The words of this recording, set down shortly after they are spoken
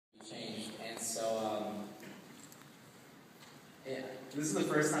And so, yeah, this is the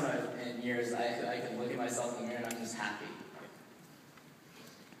first time in years I can look at myself in the mirror and I'm just happy.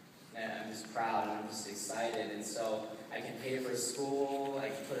 And I'm just proud and I'm just excited. And so I can pay for school, I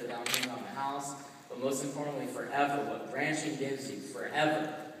can put a down payment on my house, but most importantly, forever, what branching gives you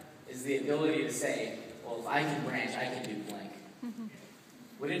forever is the ability to say, well, if I can branch, I can do blank.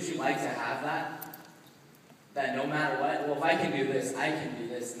 Wouldn't you like to have that? That no matter what, well, if I can do this, I can do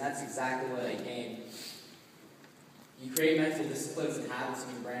this. And that's exactly what I gained. You create mental disciplines and habits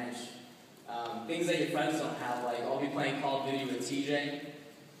when you branch. Things that your friends don't have, like I'll be playing Call of Duty with TJ,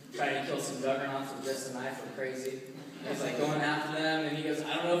 trying to kill some juggernauts with just a knife. I'm crazy. And he's like going after them, and he goes,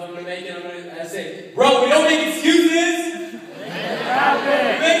 I don't know if I'm going to make it. And I say, bro, we don't make excuses. Make it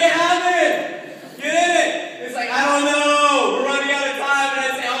happen. Make it happen. Get in it. It's like, I don't know. We're running out of time. And I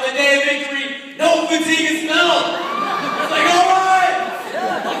say, on the day of victory, no fatigue is felt. It's like, all right.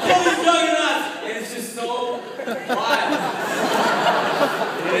 I'll kill these juggernauts. And it's just so wild.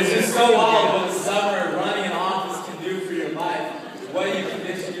 It's just so wild what the summer running an office can do for your life. What you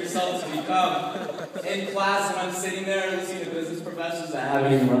condition yourself to become. In class, when I'm sitting there listening to business professors that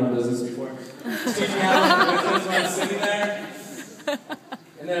haven't even run a business before, teaching how to do business when I'm sitting there,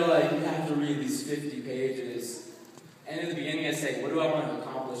 and they're like, you have to read these 50 pages. And in the beginning I say, what do I want to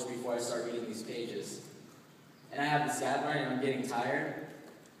accomplish before I start reading these pages? And I have this guideline and I'm getting tired.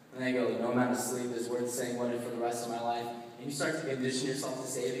 And I go, no amount of sleep is worth saying what if for the rest of my life. And you start to condition yourself to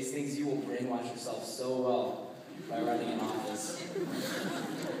say these things, you will brainwash yourself so well by running an office.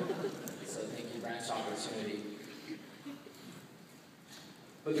 So thank you, branch opportunity.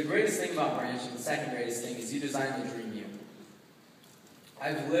 But the greatest thing about branching, the second greatest thing, is you design the dream you.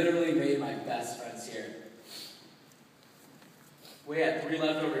 I've literally made my best friends here. We had 3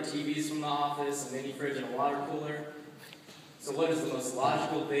 leftover TVs from the office, a mini fridge, and a water cooler. So what is the most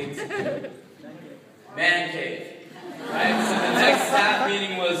logical thing to do? Man cave. Right? So the next staff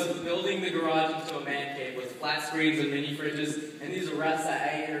meeting was building the garage into a man cave with flat screens and mini fridges. And these are reps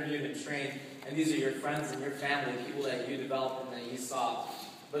that I interviewed and trained. And these are your friends and your family, people that you developed and that you saw.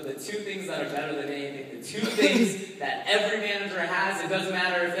 But the 2 things that are better than anything, the 2 things that every manager has, it doesn't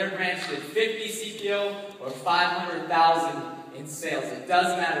matter if they're branched at 50 CPO or 500,000 in sales. It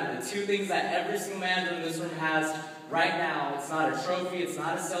doesn't matter. The 2 things that every single manager in this room has right now, it's not a trophy, it's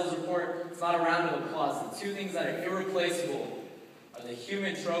not a sales report, it's not a round of applause. The 2 things that are irreplaceable are the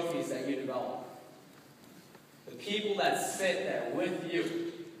human trophies that you develop. The people that sit there with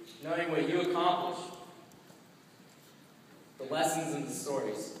you, knowing what you accomplished. The lessons and the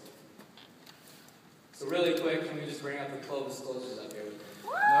stories. So really quick, can we just bring up the close disclosures up here with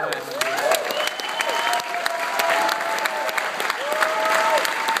me?